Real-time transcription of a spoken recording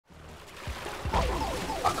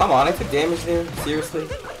come on, I took damage there? Seriously? I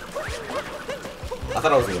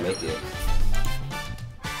thought I was gonna make it.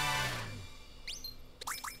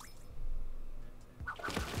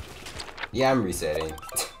 Yeah, I'm resetting.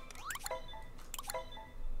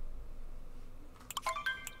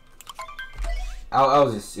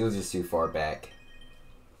 it was just too far back.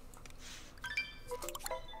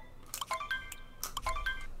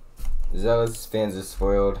 Zealous fans are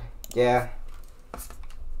spoiled. Yeah,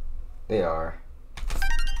 they are.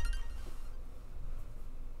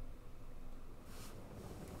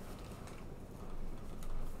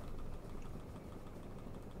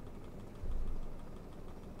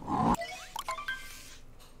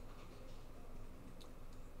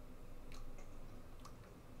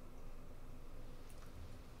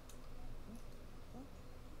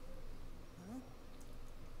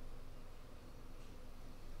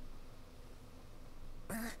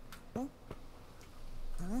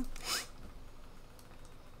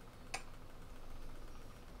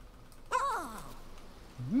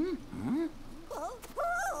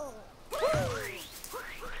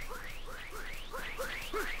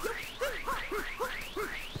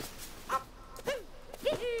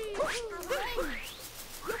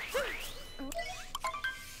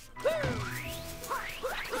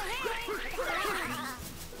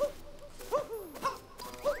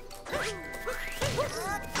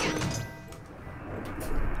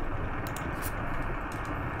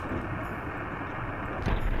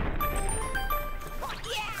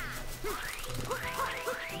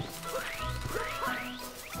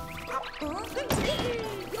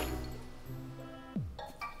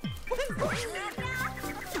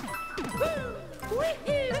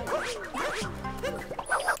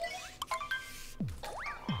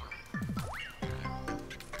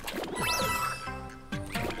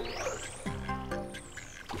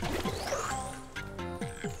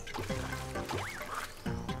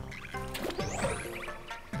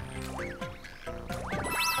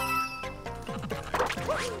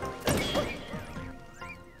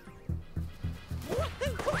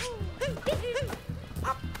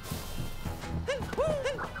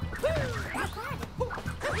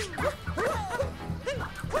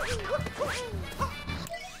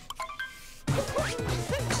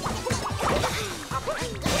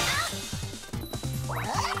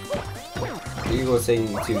 You will say in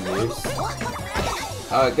 2 years.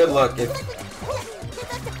 Good luck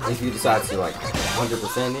if you decide to like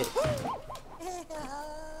 100% it.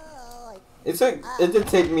 It did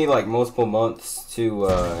take me like multiple months to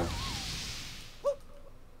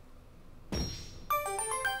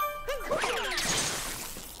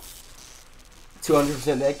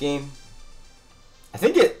 200% that game. I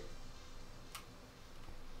think it.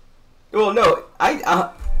 Well, no,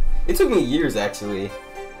 it took me years actually.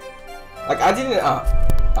 Like I didn't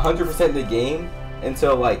 100% the game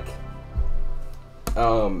until like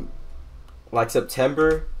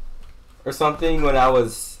September or something when I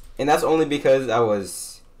was, and that's only because I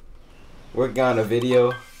was working on a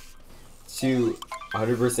video to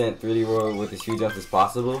 100% 3D World with as few jumps as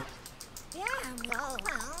possible.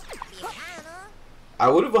 I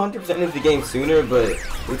would have 100%ed the game sooner, but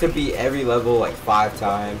it took me every level like 5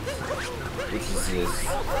 times, which is just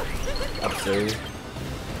absurd.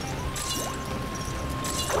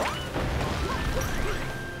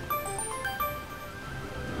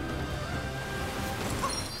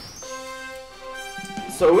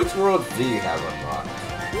 So which worlds do you have unlocked?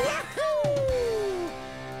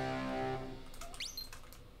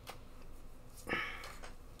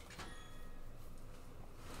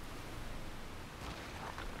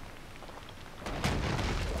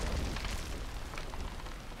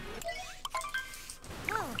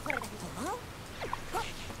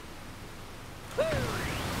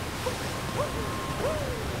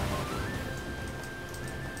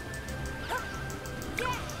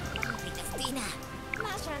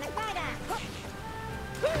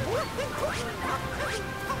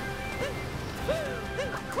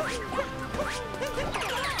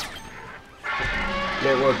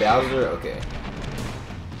 Yeah, we're Bowser? Okay.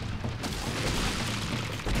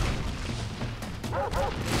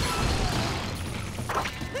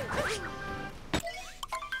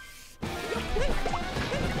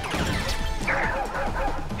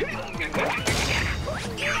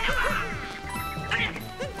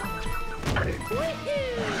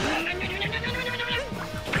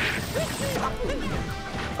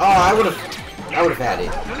 Oh, I would have had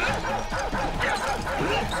it.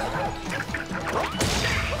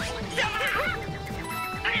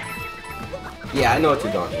 Yeah, I know what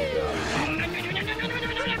you're talking about.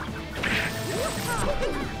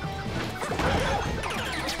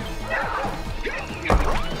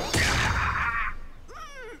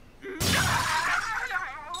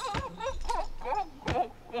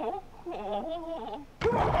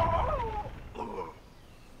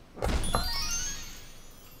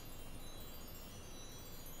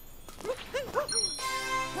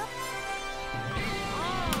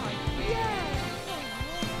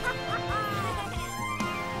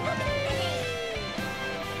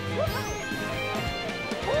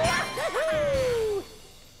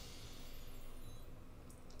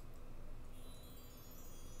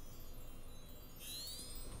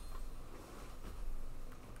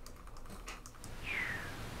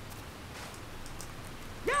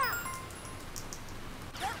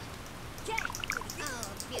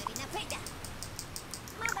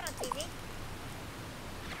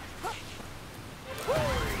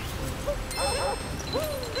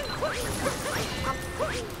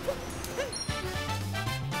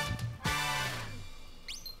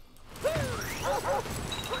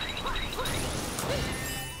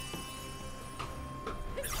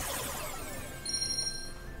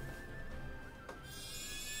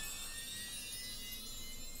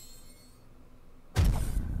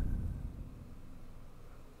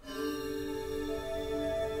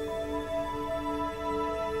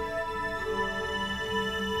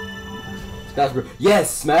 Smash Bros.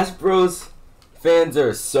 Yes, Smash Bros. Fans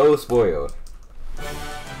are so spoiled.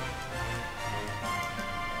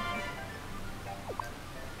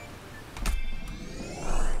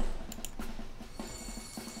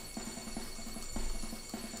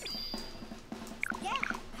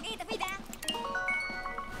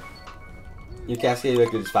 Your Cascade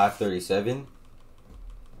record is 537.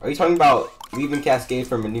 Are you talking about leaving Cascade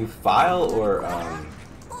from a new file or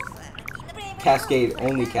Cascade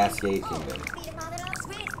only Cascade Kingdom?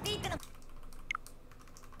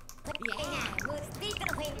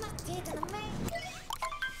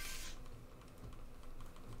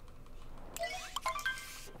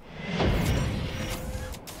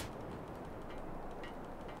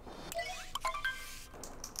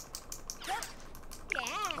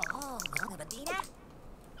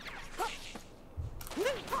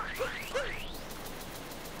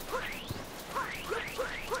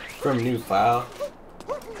 From new file?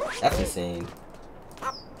 That's insane.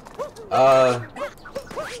 I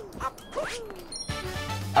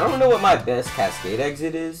don't know what my best Cascade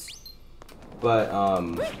exit is, but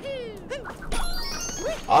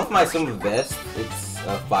off my sum of best, it's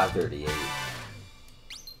 538.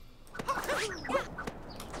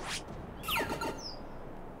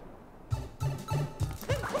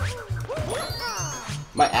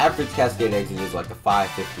 My average Cascade exit is like a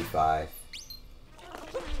 555.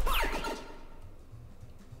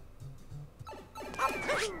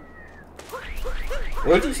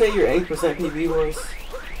 What did you say your 8% PB was?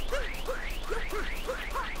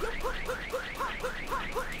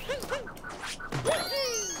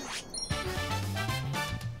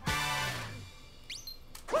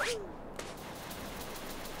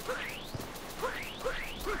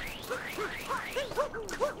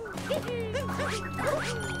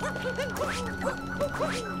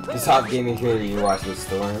 The top gaming creator you watch was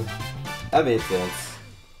Storm. That made sense.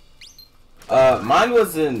 Mine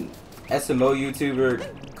was an SMO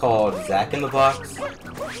YouTuber called Zach in the Box.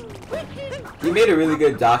 He made a really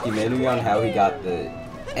good documentary on how he got the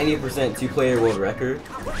 80% two-player world record.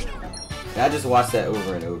 And I just watched that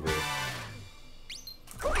over and over.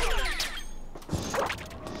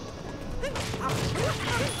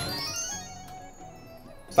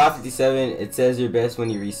 $557, it says your best when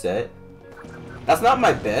you reset. That's not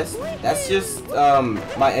my best. That's just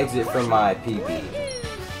my exit from my PB.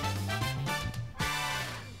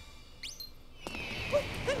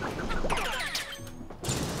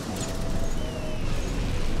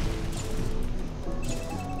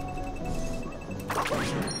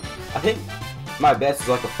 I think my best is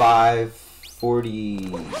like a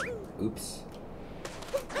 540. Oops.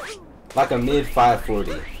 Like a mid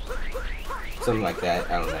 540. Something like that.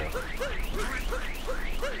 I don't know.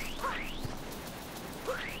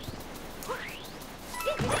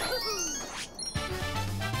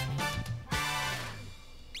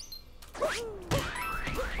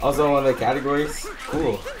 Also one of the categories?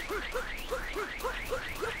 Cool.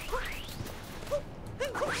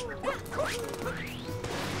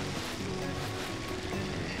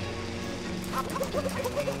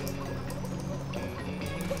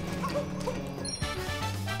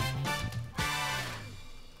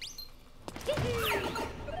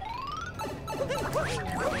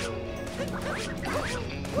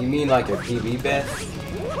 You mean like a PB best?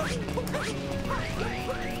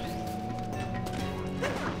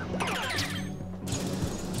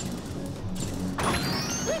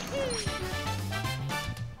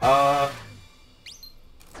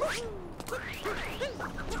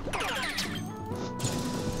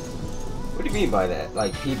 What do you mean by that?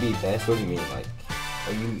 Like PB best? What do you mean? Like,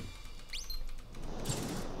 are you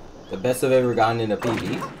the best I've ever gotten in a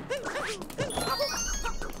PB?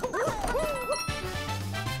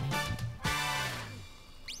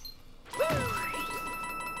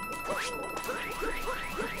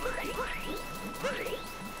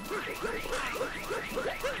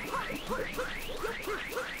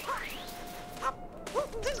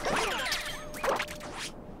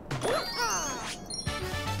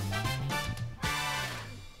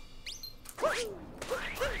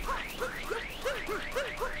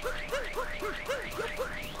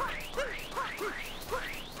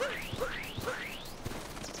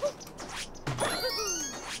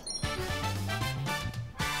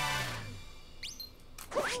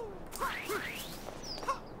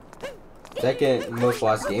 Second most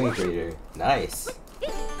watched gaming creator. Nice.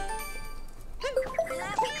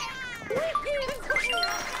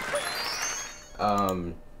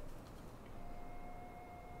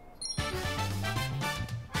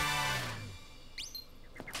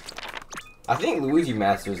 I think Luigi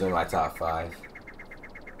Masters in my top 5.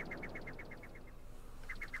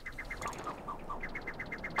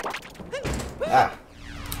 Ah.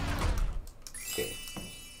 Okay.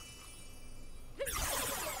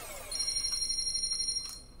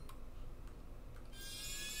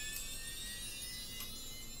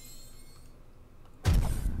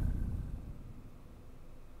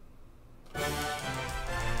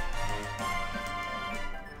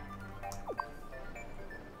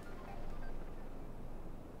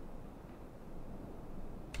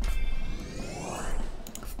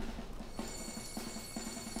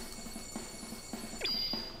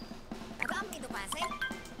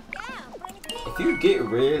 If you get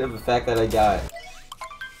rid of the fact that I got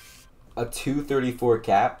a 234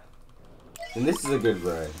 cap, then this is a good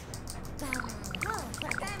run.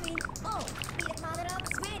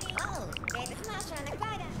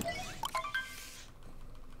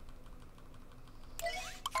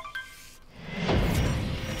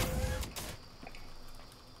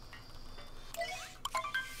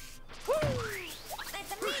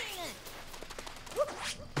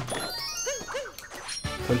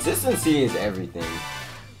 Consistency is everything.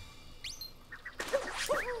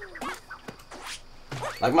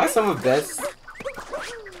 Like my sum of best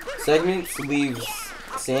segments leaves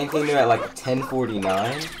Sand Cleaner at like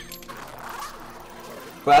 1049.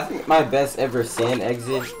 But I think my best ever sand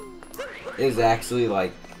exit is actually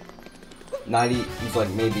like 90, it's like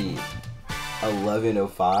maybe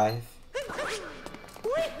 1105.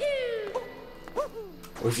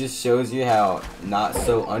 Which just shows you how not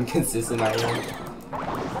so inconsistent I am.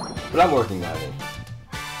 But I'm working on it.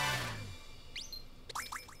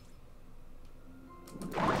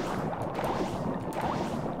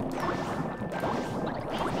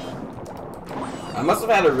 I must have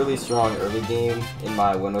had a really strong early game in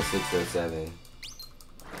my 10607.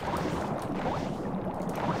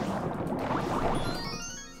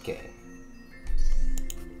 Okay.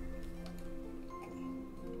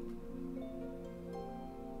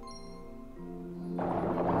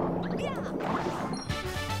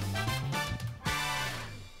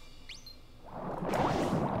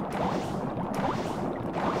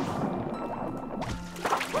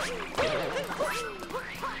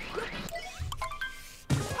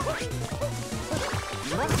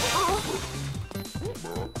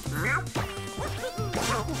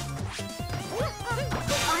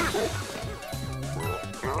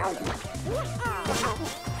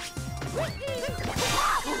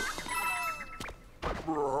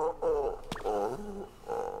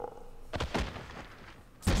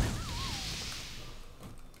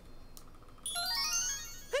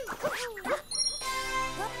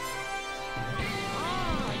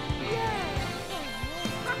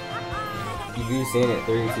 You do stand at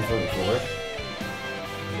 32.4.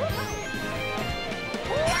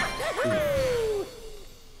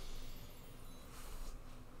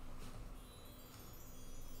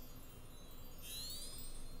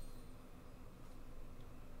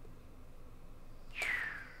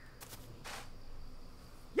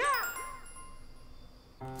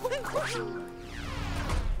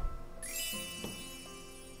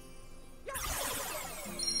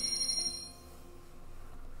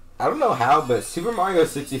 I don't know how, but Super Mario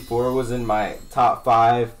 64 was in my top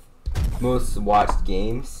 5 most watched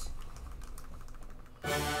games.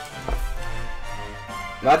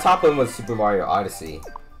 My top one was Super Mario Odyssey.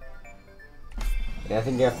 And I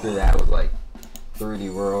think after that was like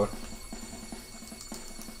 3D World.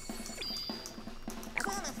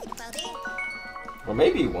 Or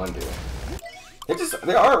maybe Wonder.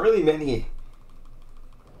 There aren't really many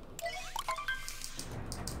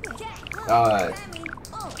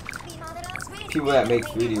people that make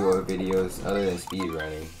 3D World videos other than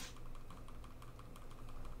speedrunning.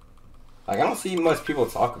 Like, I don't see much people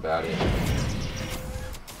talk about it.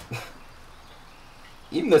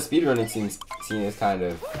 Even the speedrunning scene is kind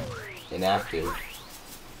of inactive.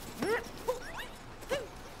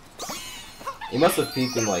 It must have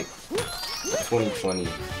peaked in like 2020.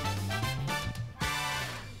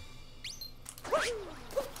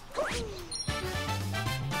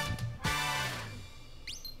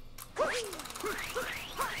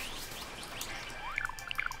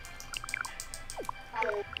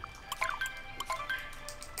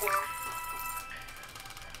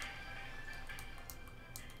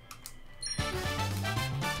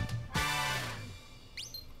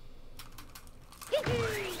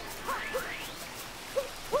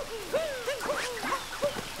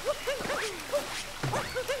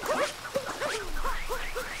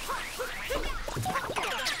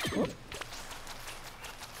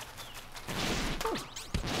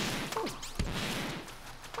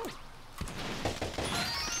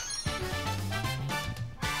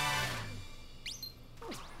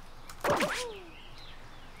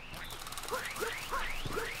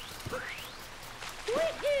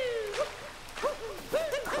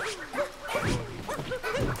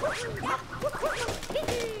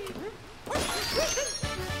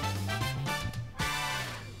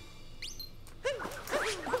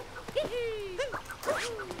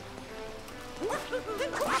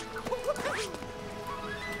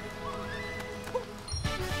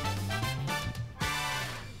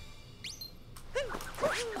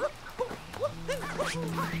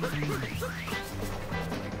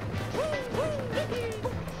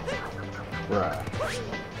 Bruh.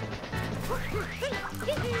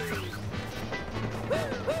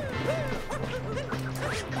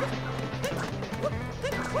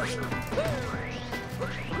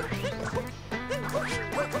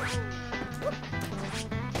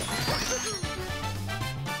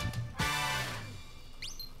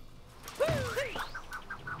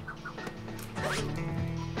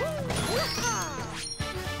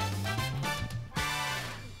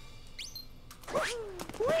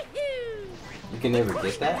 You can never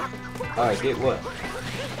get that? Alright, get what?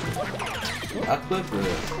 A clipper.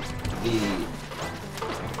 The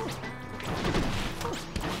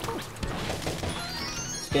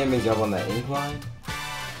spamming jump on that incline.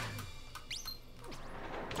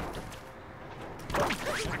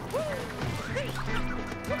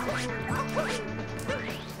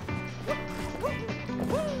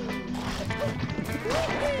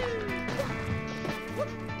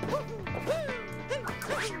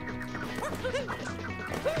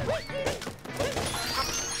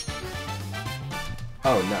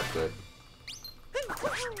 Oh, not good.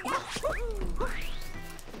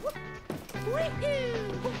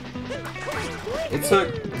 It took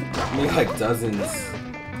me like dozens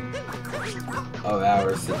of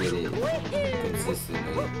hours to get it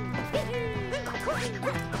consistently.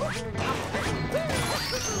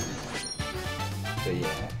 But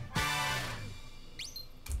yeah.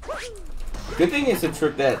 Good thing it's a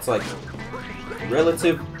trick that's like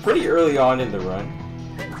pretty early on in the run.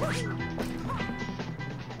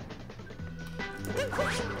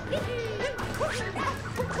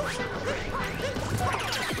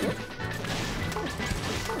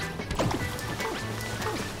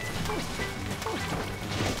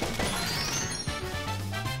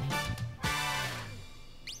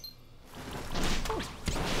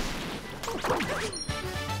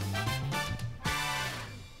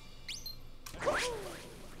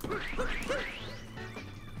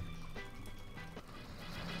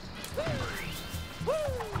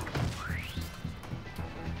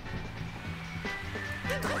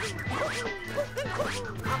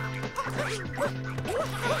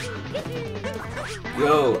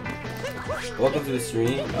 Yo, welcome to the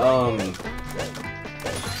stream. Do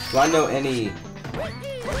I know any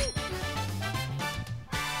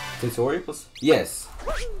tutorials? Yes.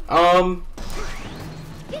 I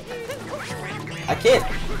can't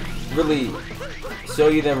really show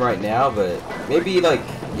you them right now, but maybe like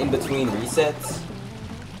in between resets,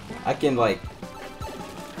 I can like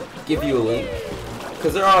give you a link,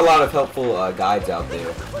 because there are a lot of helpful guides out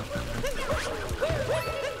there.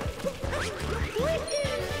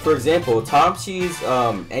 For example, Tomchi's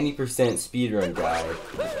any % speedrun guide.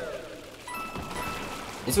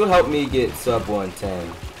 This would help me get sub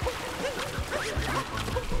 110.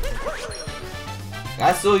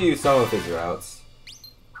 I still use some of his routes.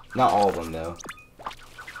 Not all of them though.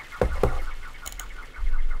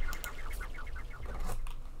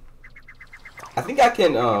 I think I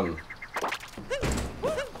can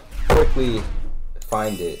quickly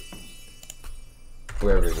find it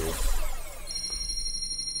wherever it is.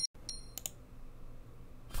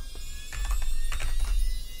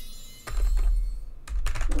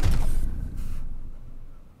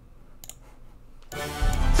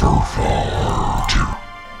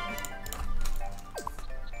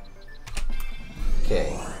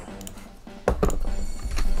 Okay.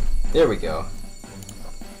 There we go.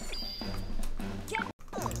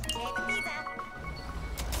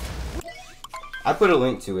 I put a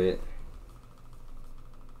link to it.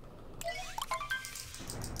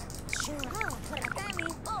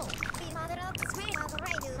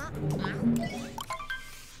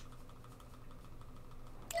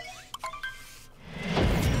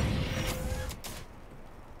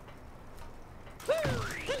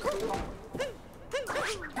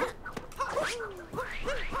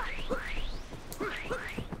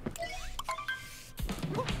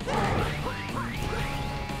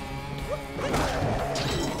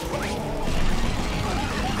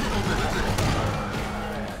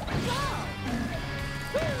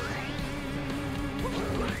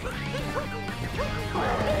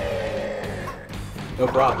 No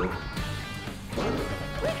problem.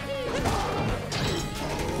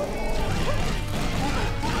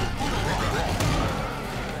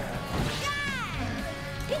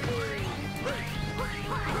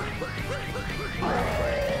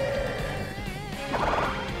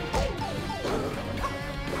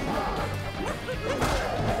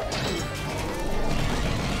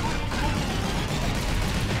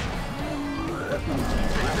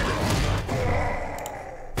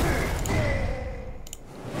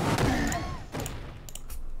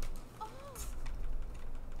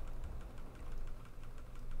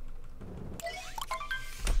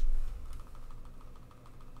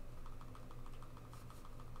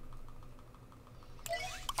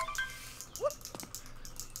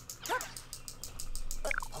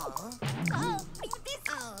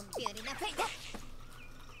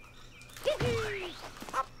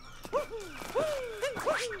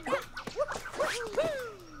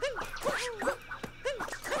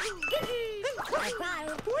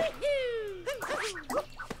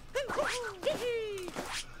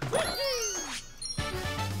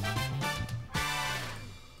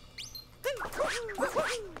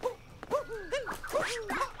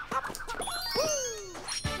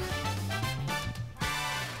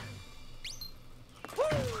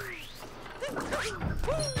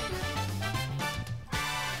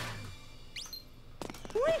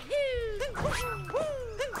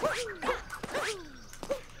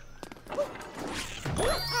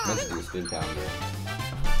 spin pounder.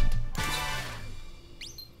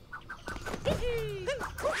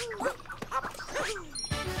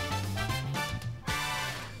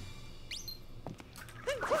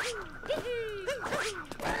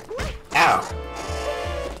 Ow!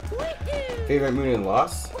 Favorite moon and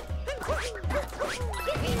loss?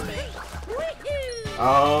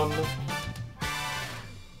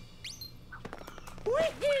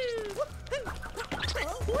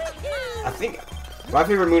 I think my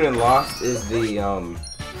favorite moon in Lost is the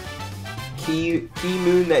key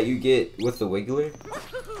moon that you get with the Wiggler,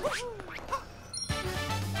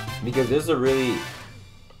 because there's a really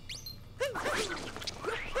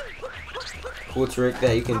cool trick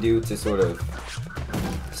that you can do to sort of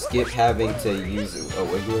skip having to use a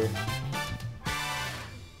Wiggler.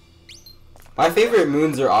 My favorite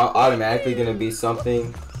moons are automatically going to be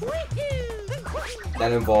something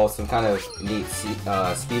that involves some kind of neat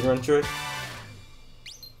speedrun trick.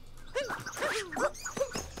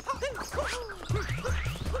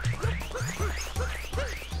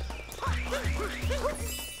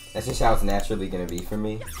 That's just how it's naturally going to be for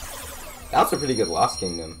me. That's a pretty good Lost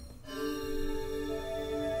Kingdom.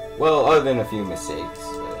 Well, other than a few mistakes.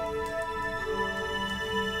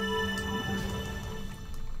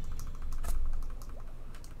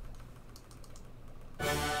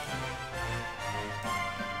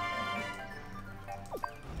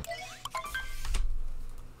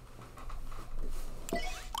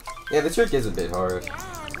 Yeah, the trick is a bit hard.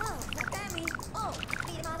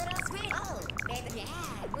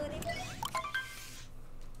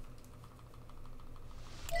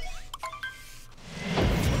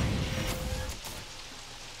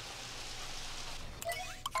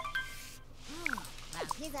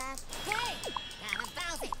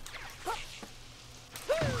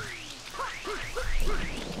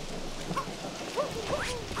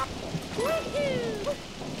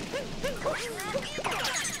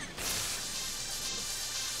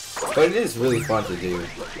 But it is really fun to do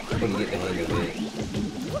when you get the hang of it.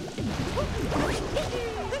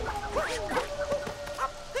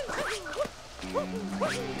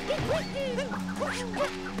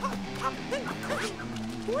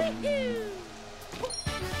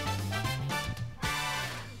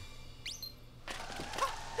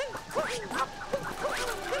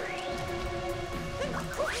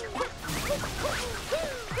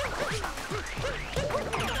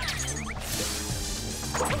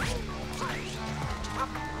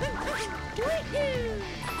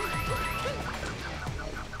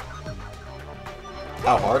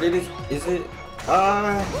 How hard it is it?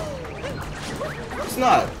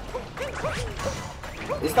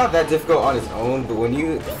 It's not that difficult on its own, but when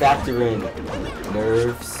you factor in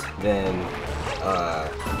nerves, then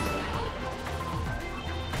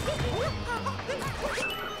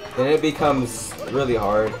it becomes really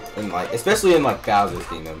hard, and especially in Bowser's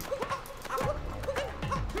Kingdom.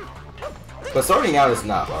 But starting out is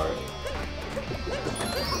not hard.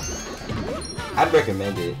 I'd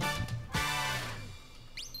recommend it.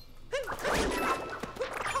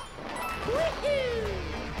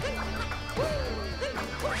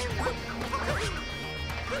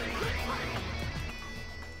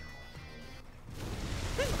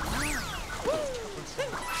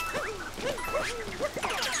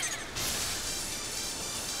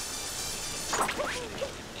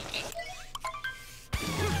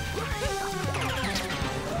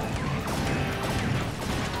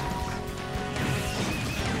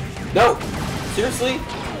 No! Seriously?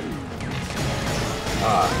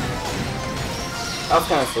 That was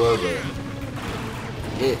kind of slow,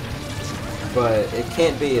 but it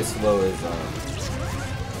can't be as slow as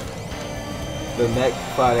the mech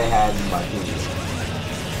fight I had in my TV.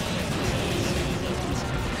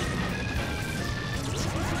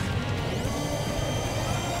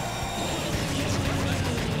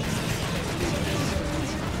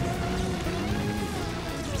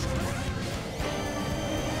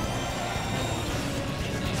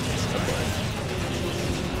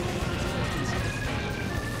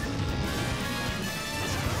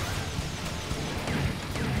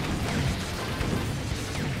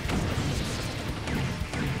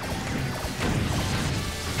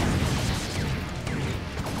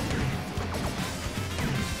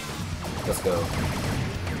 Let's go.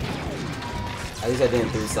 At least I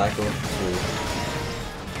didn't 3-cycle.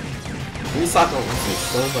 3-cycle was just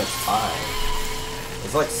so much time.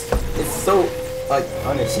 It's so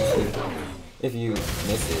unachieving if you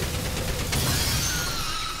miss it.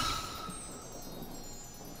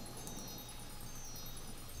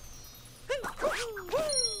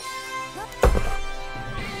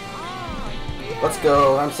 Let's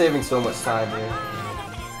go. I'm saving so much time here.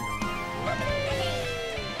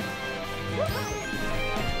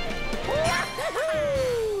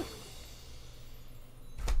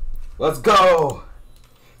 Let's go!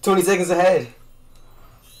 20 seconds ahead.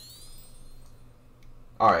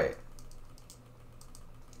 Alright.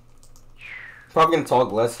 Probably gonna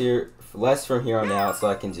talk less from here on out so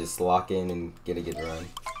I can just lock in and get a good run.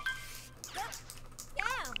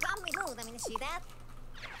 See that?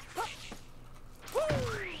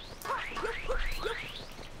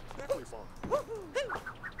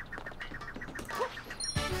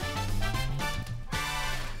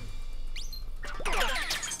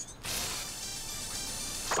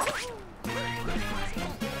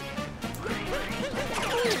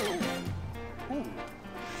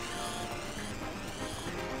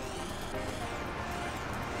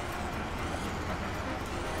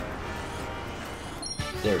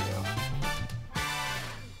 There we go.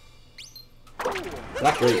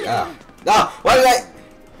 Not great. Ah. No! Why did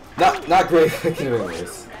I? Not great. I could have been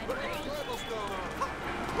worse.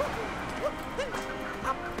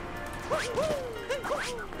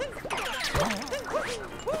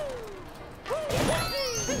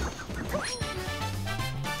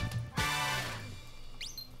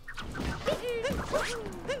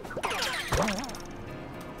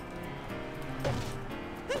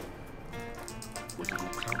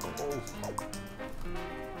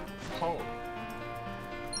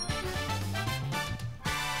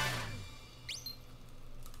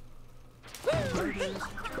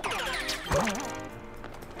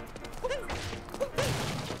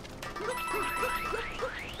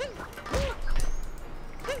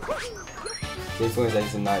 This one's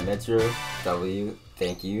exit 9 Metro. W.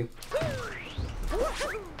 Thank you.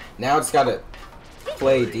 Now I just gotta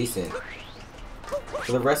play decent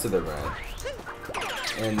for the rest of the run.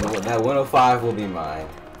 And that 105 will be mine.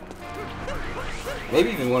 Maybe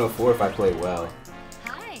even 104 if I play well.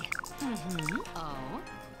 Hi. Oh.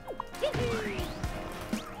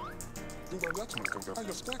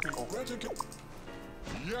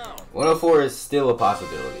 104 is still a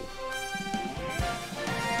possibility.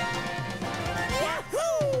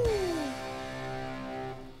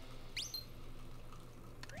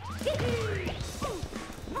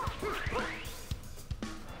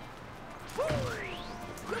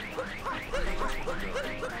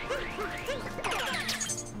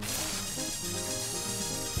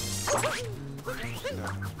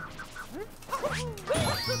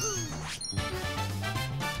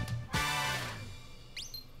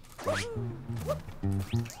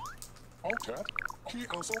 Okay. He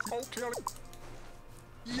also okay.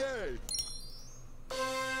 Yay.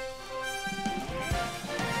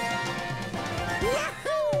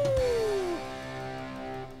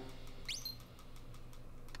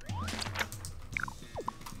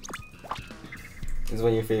 This is one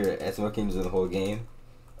of your favorite SMO games in the whole game.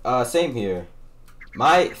 Same here.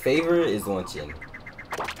 My favorite is Luncheon.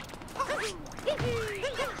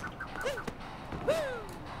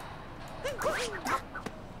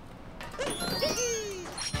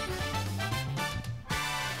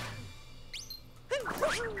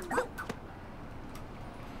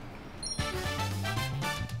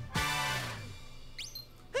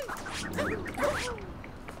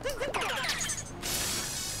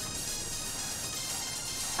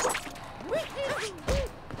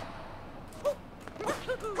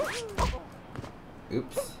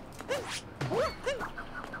 Oops.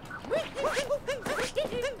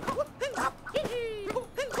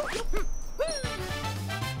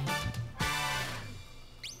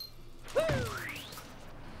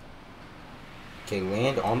 Okay,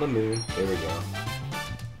 land on the moon. There we go.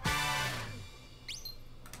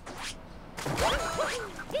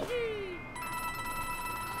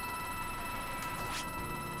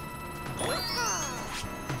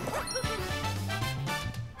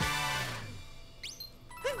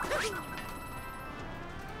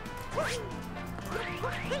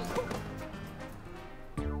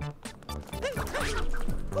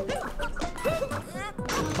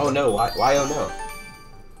 Oh no, why oh no?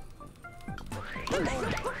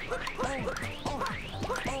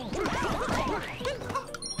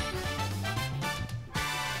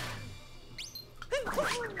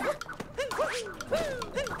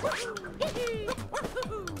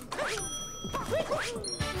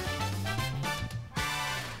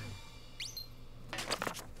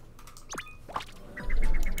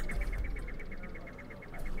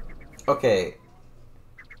 Okay.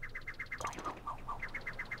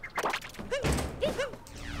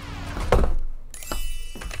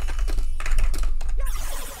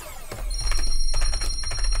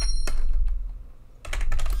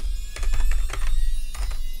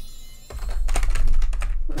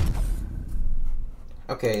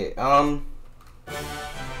 Okay,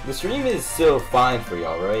 the stream is still fine for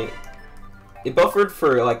y'all, right? It buffered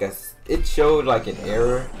for like it showed like an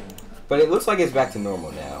error But it looks like it's back to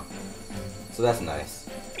normal now. So that's nice.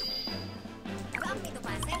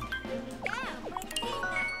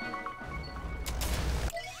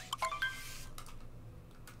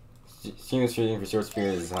 Streaming for short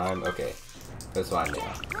periods of time. Okay. That's fine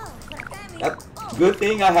now. Good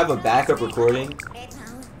thing I have a backup recording.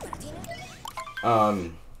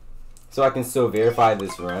 So I can still verify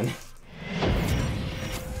this run.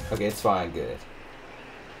 Okay, it's fine, good.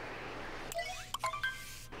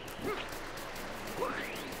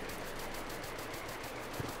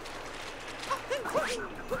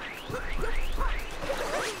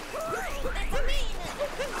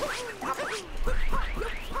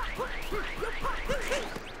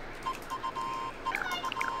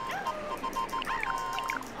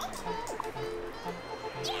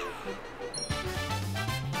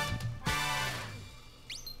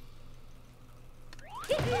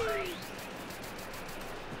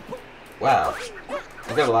 Wow,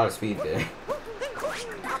 I got a lot of speed there.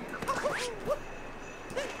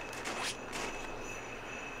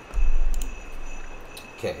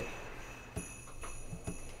 Okay.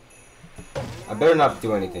 I better not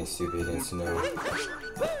do anything stupid in snow.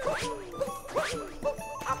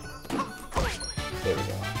 There we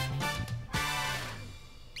go.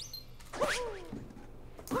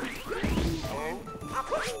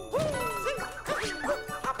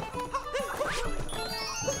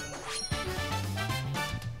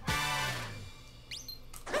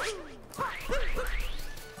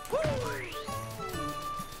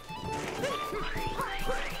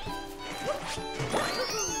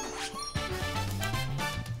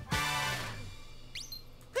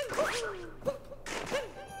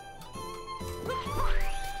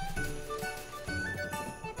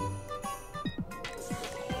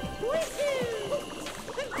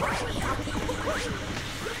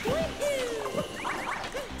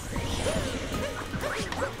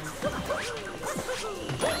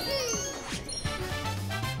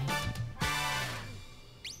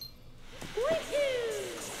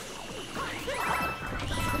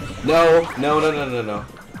 No.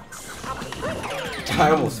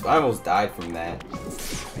 I almost died from that.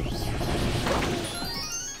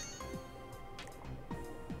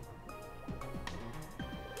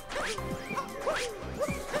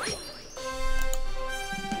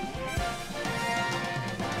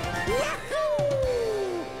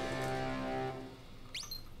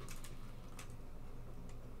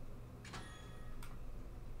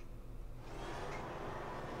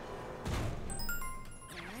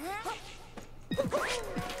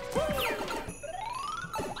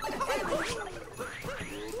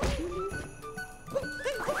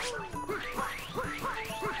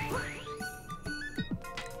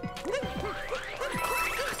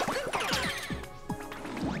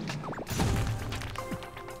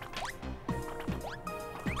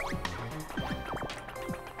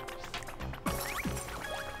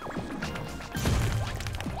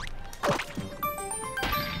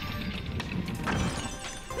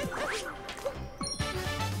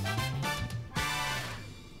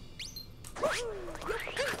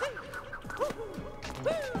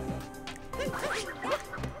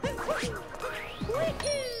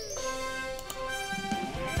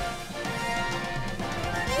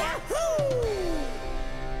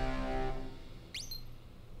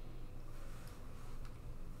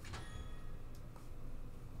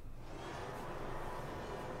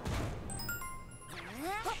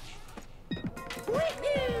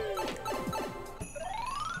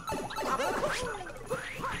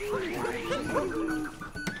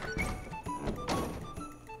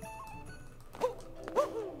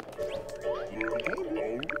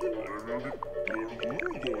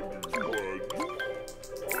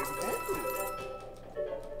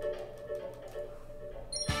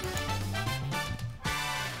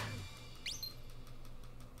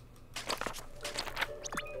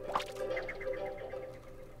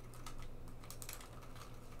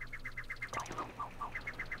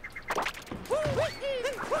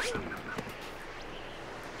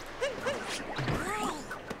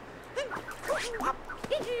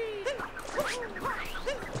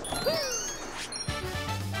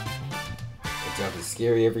 Jump is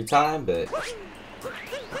scary every time, but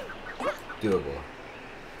doable.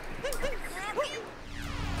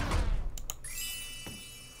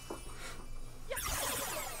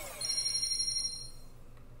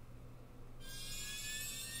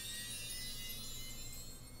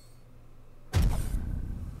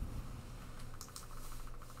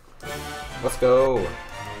 Let's go.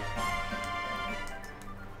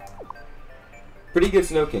 Pretty good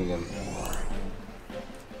Snow Kingdom.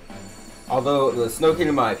 Although the Snow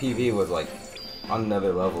Kingdom on my PV was like on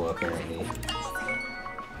another level apparently.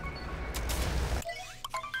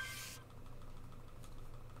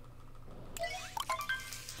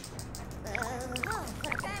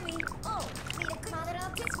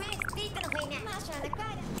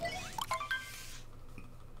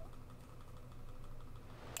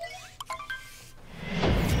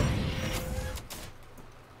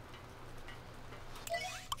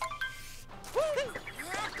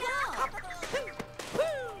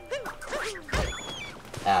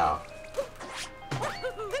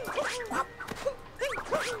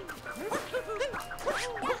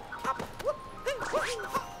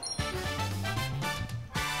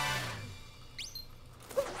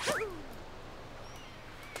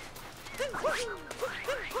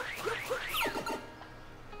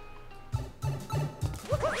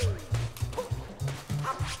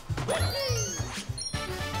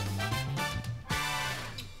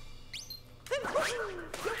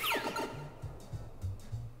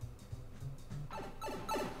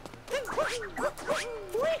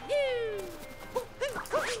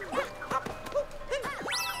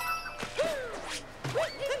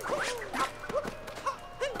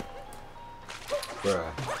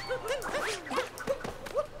 Bruh.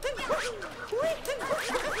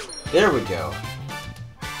 There we go.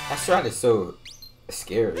 That shot is so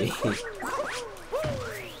scary.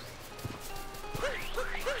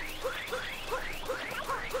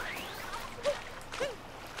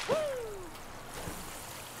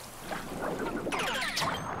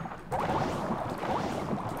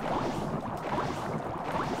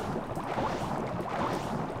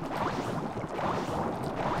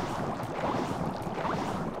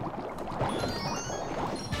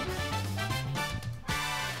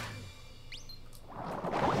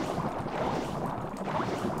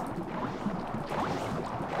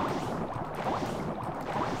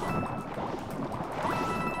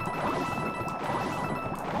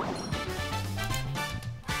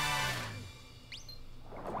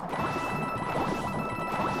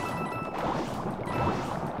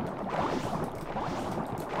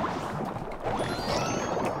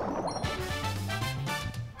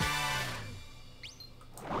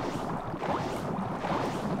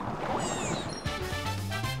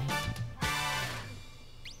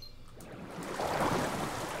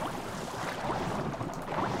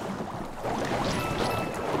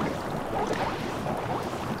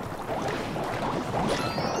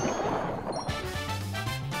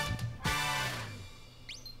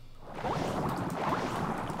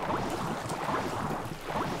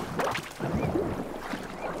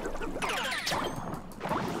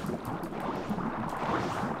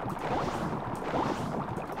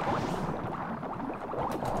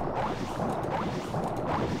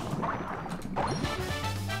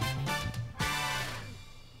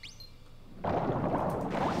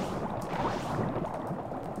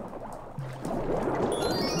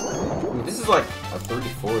 This is like a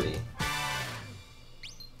 30-40.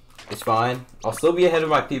 It's fine. I'll still be ahead of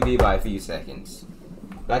my PB by a few seconds.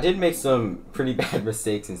 But I did make some pretty bad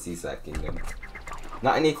mistakes in Seaside Kingdom.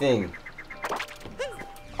 Not anything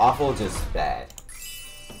awful, just bad.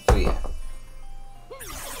 So yeah.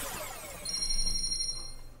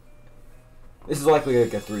 This is likely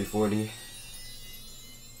like a 340.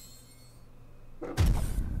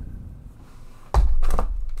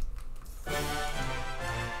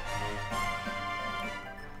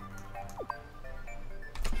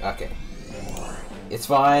 Okay. It's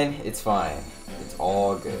fine, it's fine. It's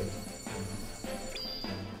all good.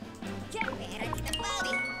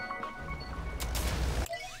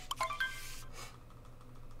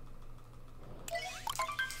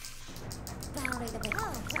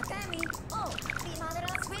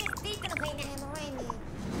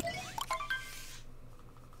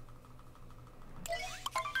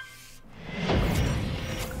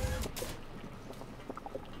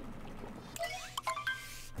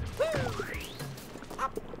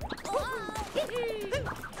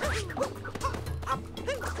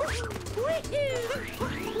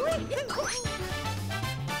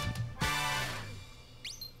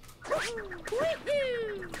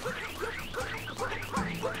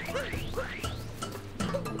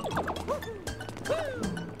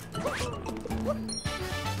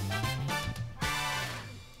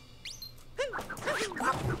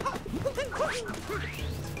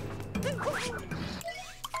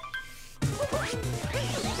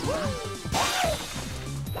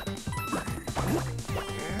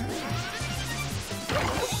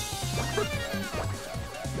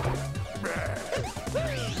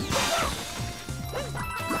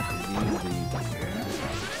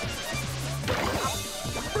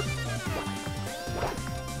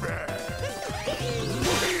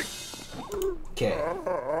 Okay.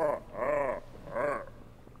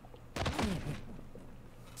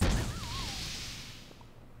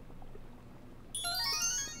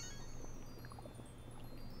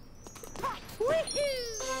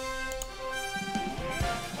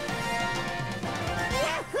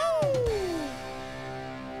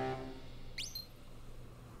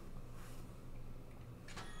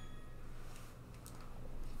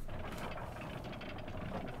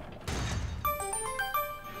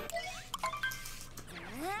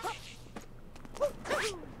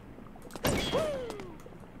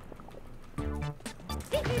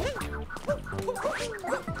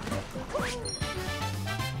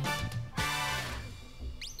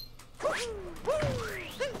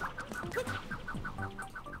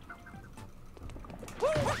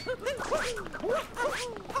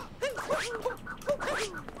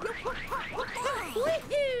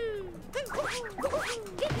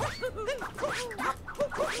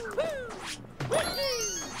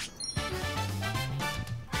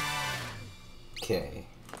 Okay.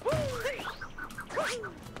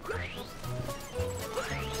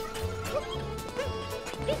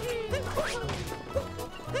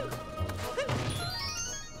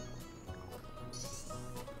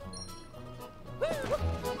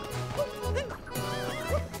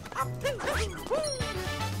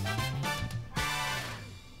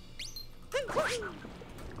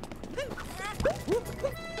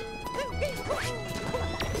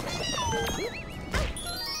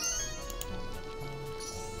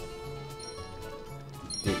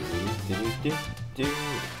 Dude.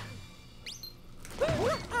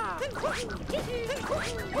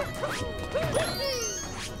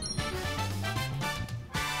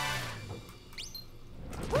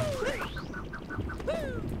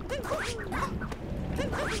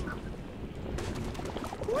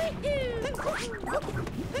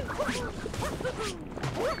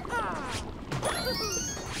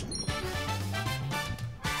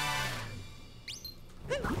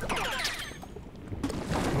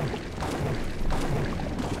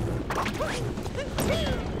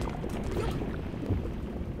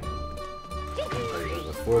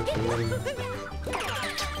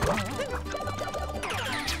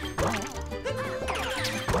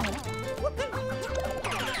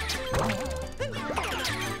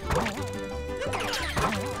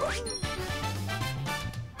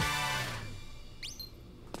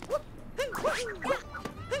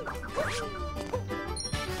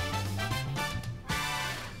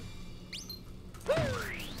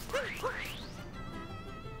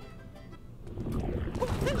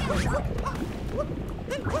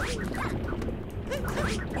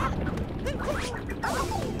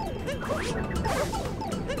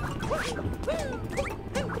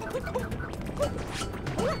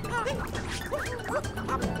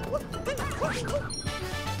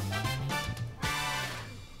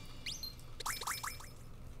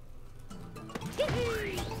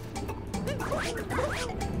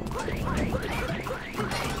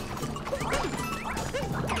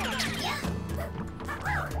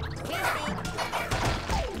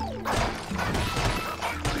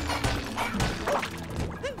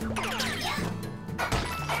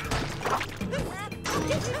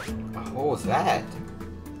 What was that?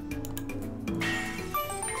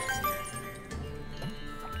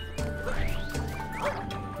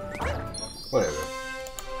 Whatever.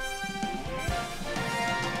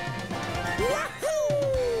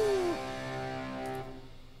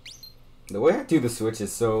 The way I do the switch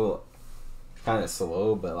is so kind of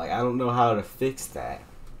slow, but like I don't know how to fix that,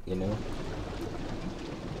 you know?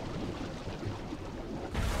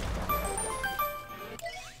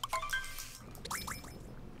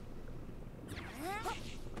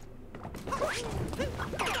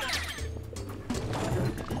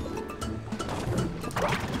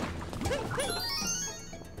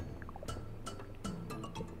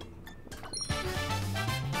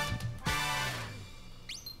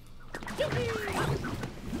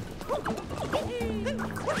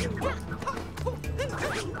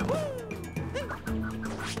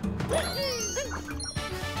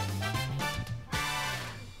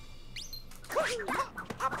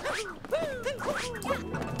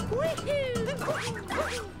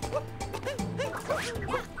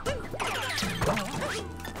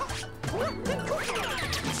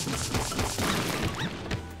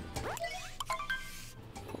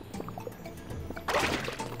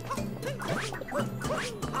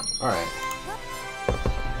 Alright.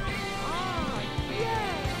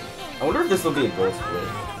 I wonder if this will be a goal split.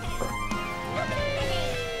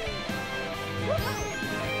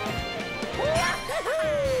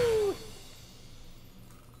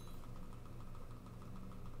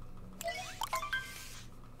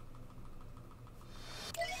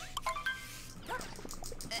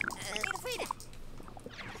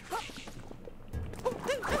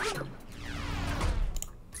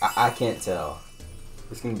 I can't tell.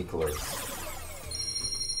 It's gonna be close.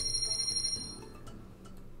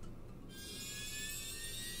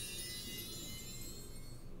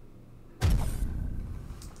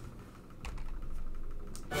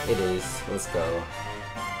 It is. Let's go.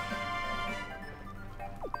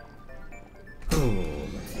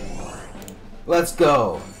 Boom. Let's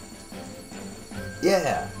go.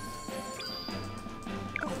 Yeah.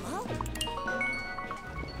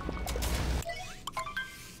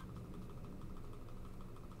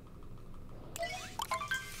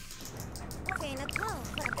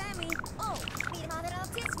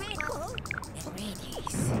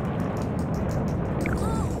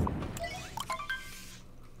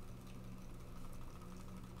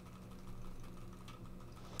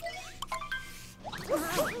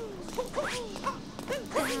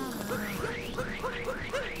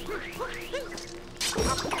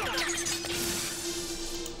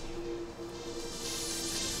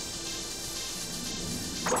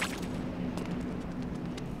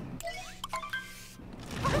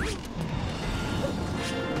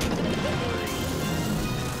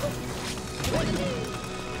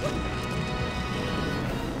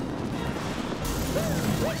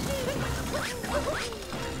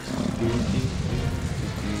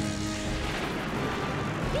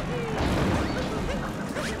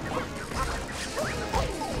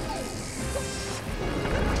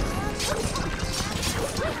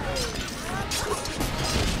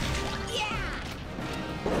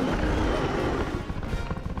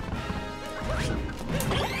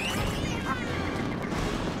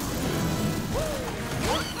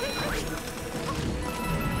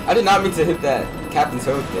 did not mean to hit that Captain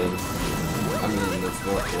Toad thing. I mean, it's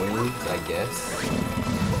more coins, I guess.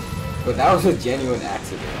 But that was a genuine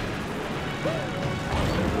accident.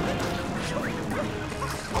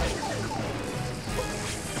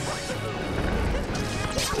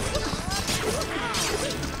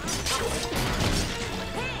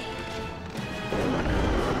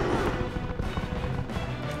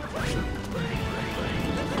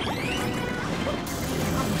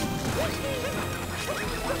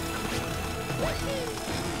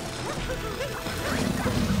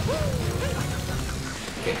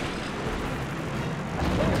 Okay.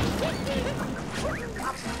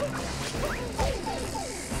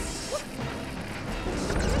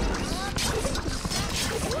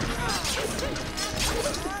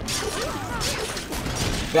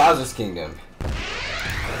 Bowser's Kingdom.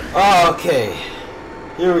 Okay,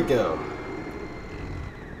 here we go.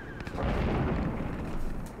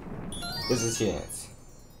 There's a chance.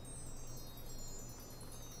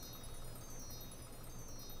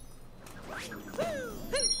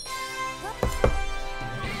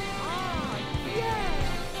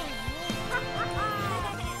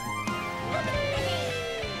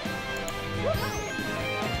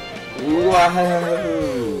 Wow!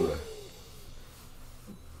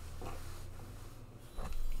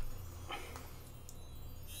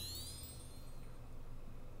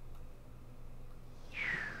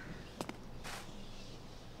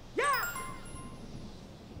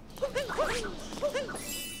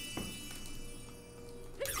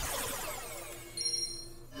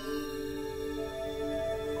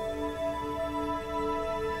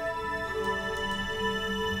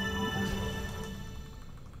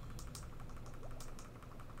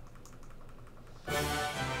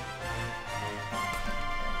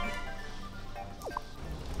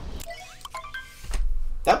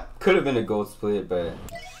 That could have been a gold split, but I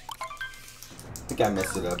think I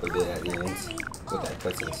messed it up a bit at the end with that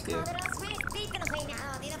cutscene skip.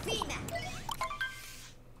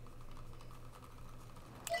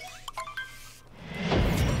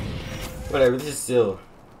 Whatever, this is still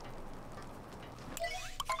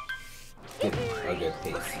good, a good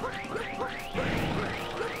pace.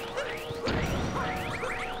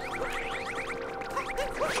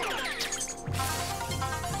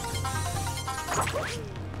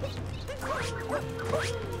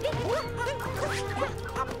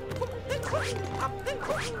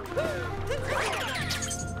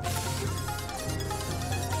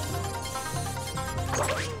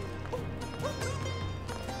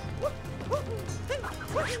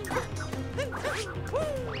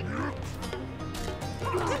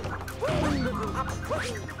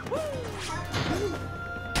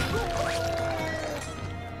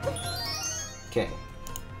 Okay.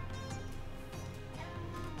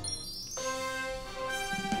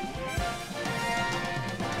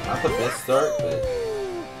 Not the best start, but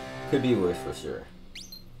could be worse for sure.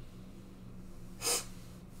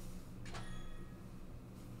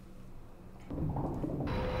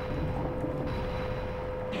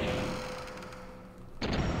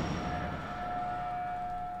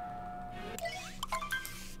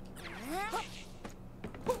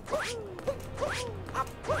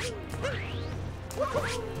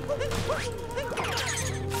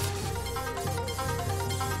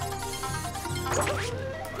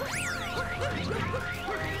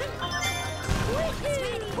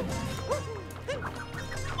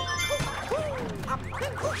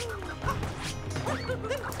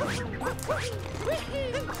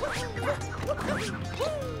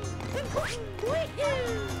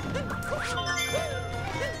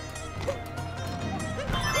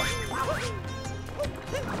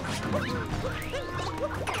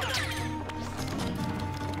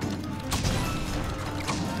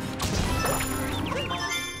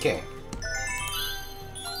 Okay.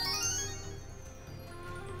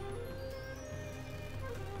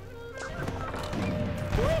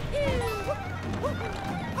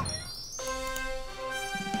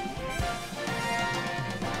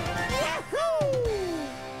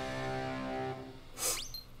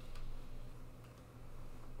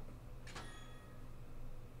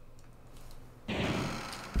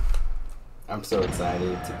 I'm so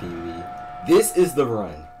excited to PB. This is the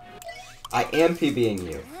run. I am PBing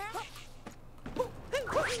you.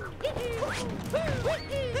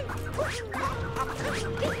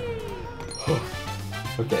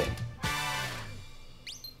 Okay.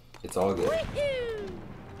 It's all good.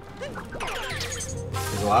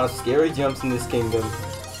 There's a lot of scary jumps in this kingdom,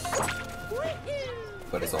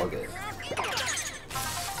 but it's all good.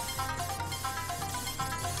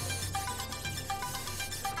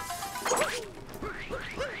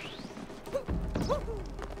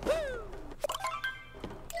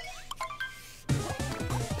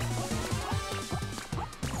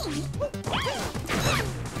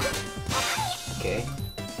 Okay.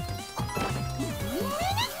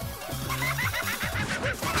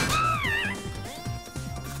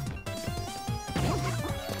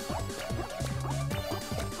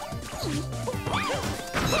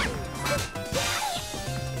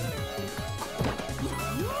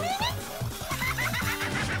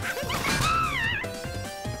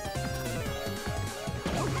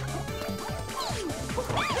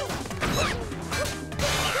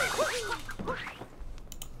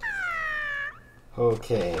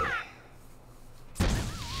 Okay.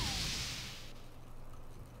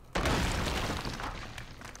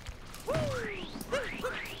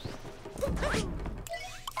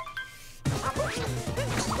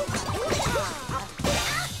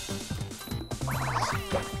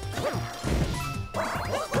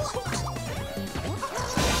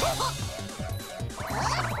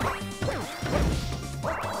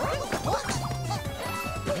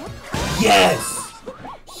 Yes!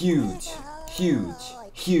 Huge, huge,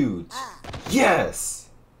 huge. Yes!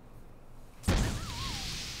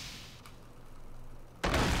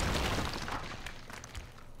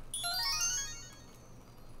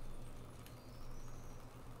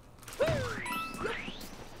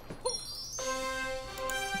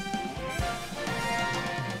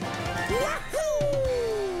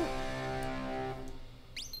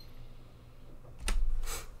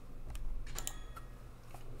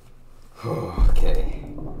 Okay.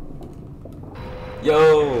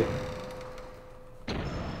 Yo!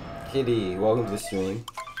 Kitty, welcome to the stream.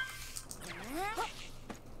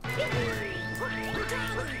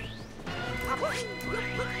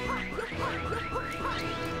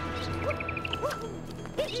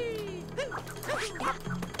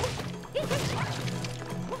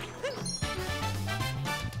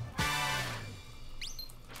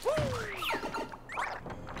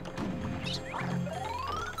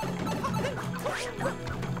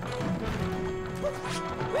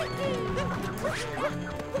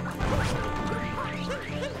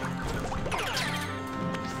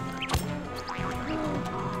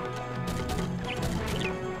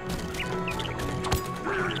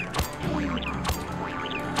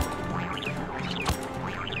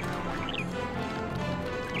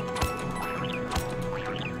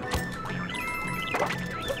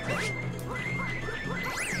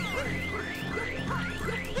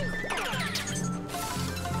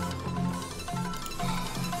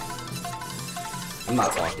 I'm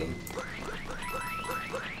not talking.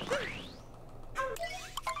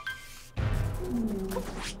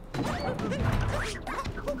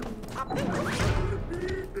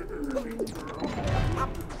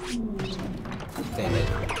 Damn it.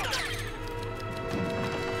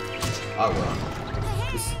 Oh well.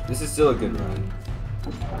 This is still a good run.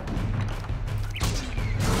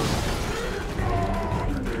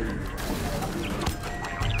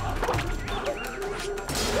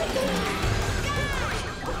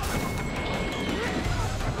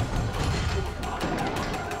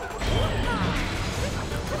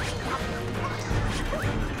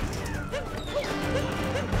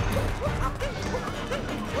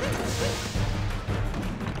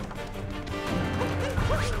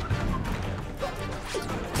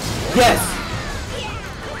 Yes!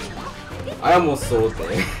 I almost sold there.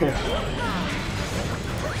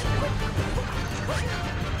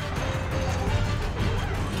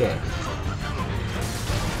 Okay.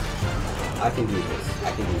 I can do this.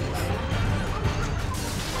 I can do this.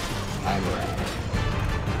 I'm right.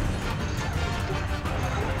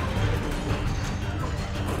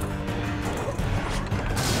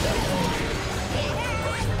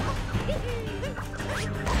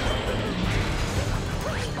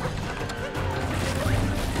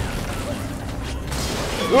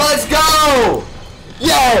 Let's go!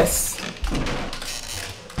 Yes!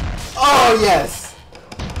 Oh, yes!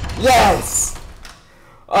 Yes!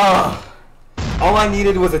 Oh, all I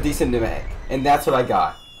needed was a decent mech, and that's what I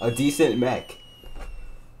got. A decent mech.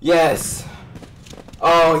 Yes!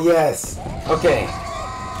 Oh, yes! Okay.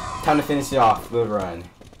 Time to finish it off the run.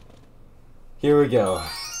 Here we go.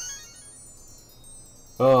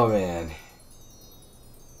 Oh, man.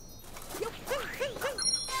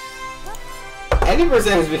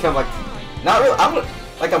 80% has become like, not really, I'm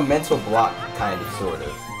like a mental block, kind of, sort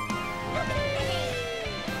of.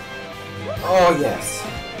 Oh yes,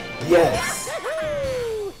 yes,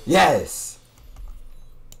 yes.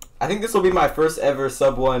 I think this will be my first ever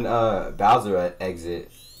sub 1 Bowser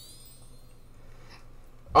exit.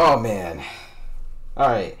 Oh man. All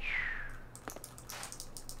right.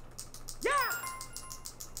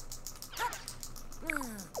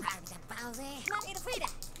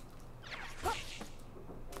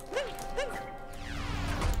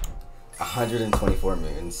 124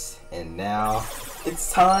 moons, and now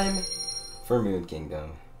it's time for Moon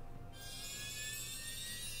Kingdom.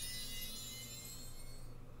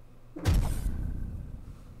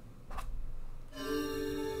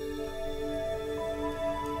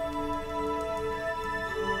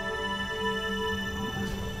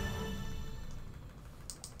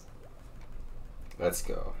 Let's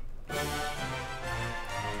go.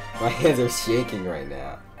 My hands are shaking right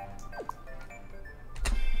now.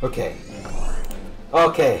 Okay.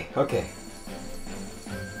 Okay, okay.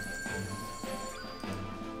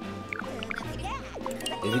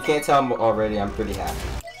 If you can't tell already, I'm pretty happy.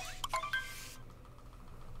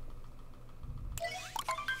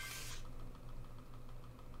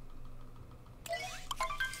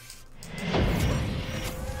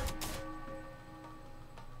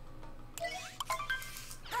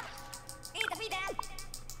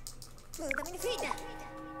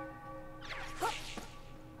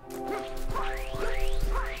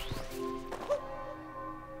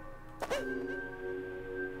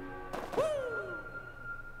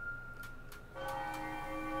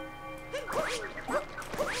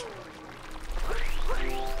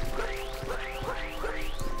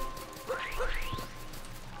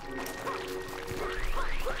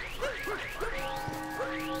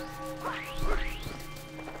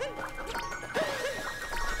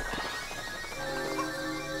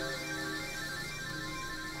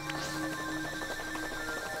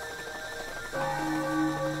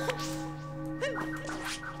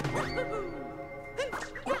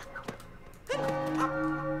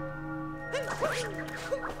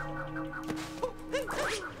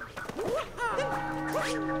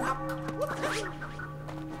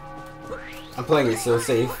 I'm playing it so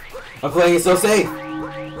safe. I'm playing it so safe.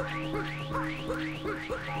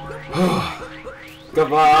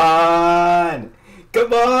 Come on!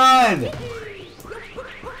 Come on!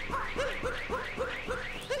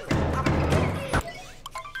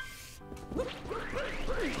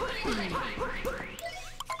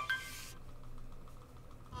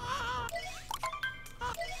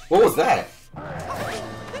 What was that?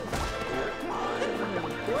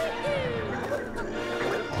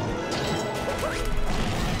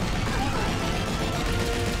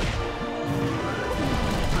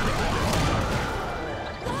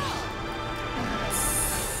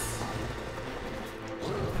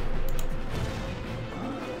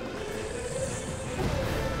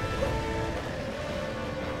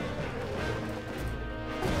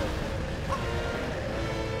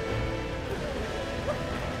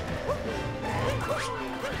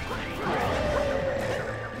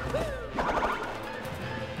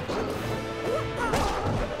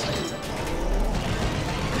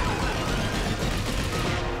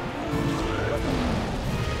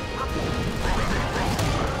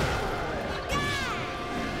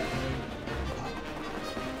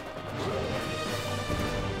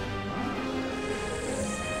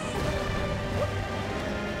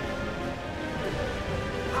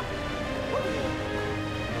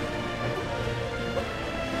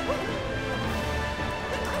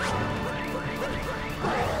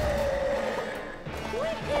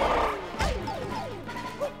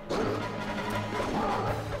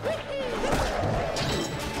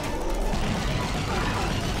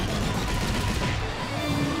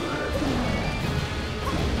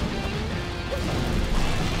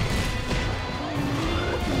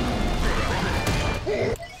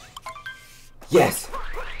 Yes!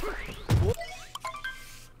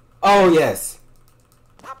 Oh, yes!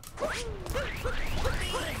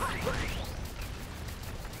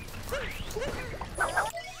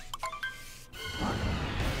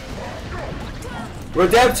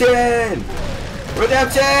 Redemption!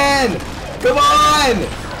 Redemption! Come on!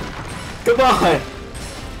 Come on!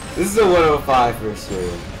 This is a 105 for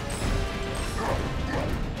sure.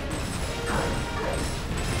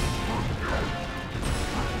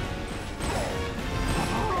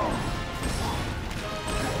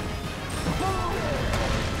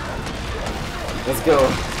 Let's go.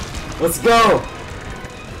 Let's go!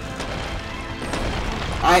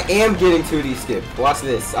 I am getting 2D skip. Watch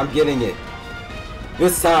this. I'm getting it.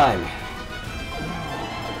 This time.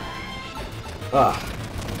 Ah.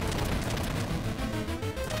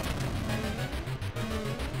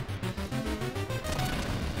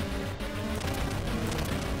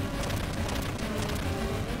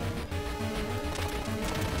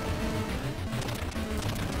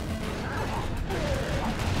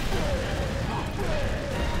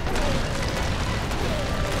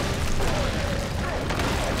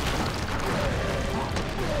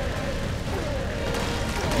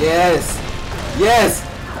 Yes! Yes!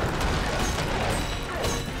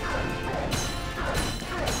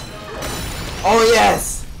 Oh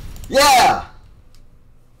yes! Yeah!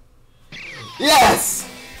 Yes!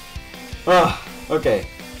 Okay.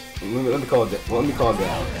 Let me calm down. Let me calm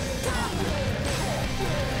down.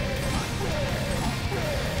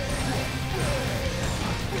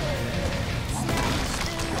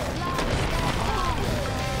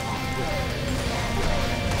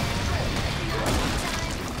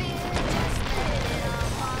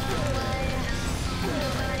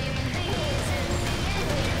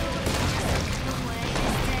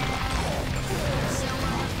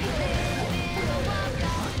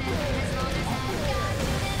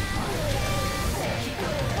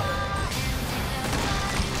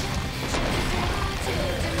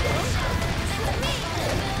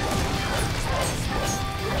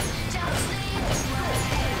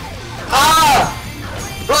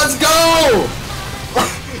 Let's go!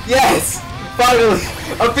 Yes! Finally!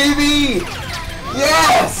 A PB!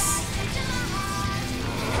 Yes!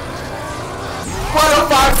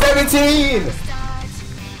 105.17!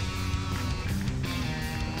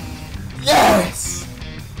 Yes!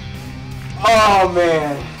 Oh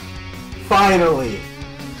man! Finally!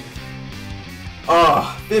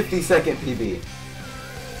 Oh, 50-second PB.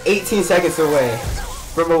 18 seconds away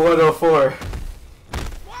from a 104.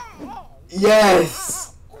 Yes!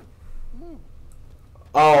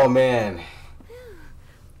 Oh man.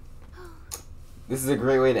 This is a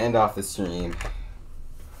great way to end off the stream.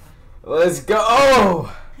 Let's go!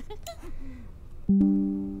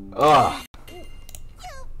 Oh.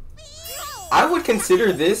 I would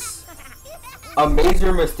consider this a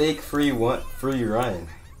major mistake-free run.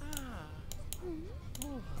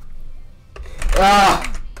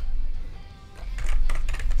 Ah!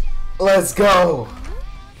 Let's go!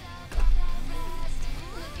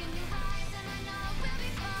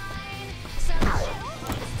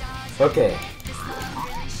 Okay.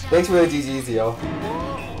 Thanks for the GG's, yo.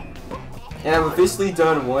 And I've officially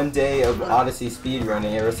done 1 day of Odyssey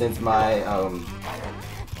speedrunning ever since my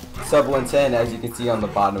sub 110, as you can see on the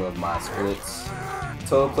bottom of my splits.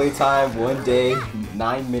 Total playtime 1 day,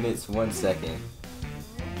 9 minutes, 1 second.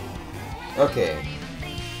 Okay.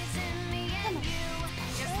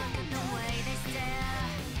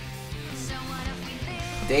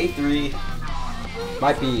 Day 3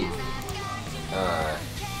 might be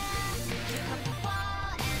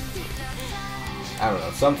I don't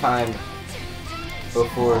know, sometime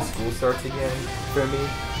before school starts again for me.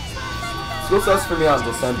 School starts for me on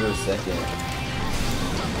December 2nd.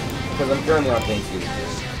 Because I'm currently on Thanksgiving.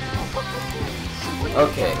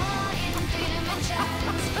 Okay.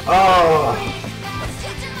 Oh!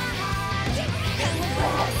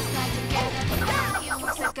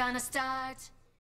 Gonna start.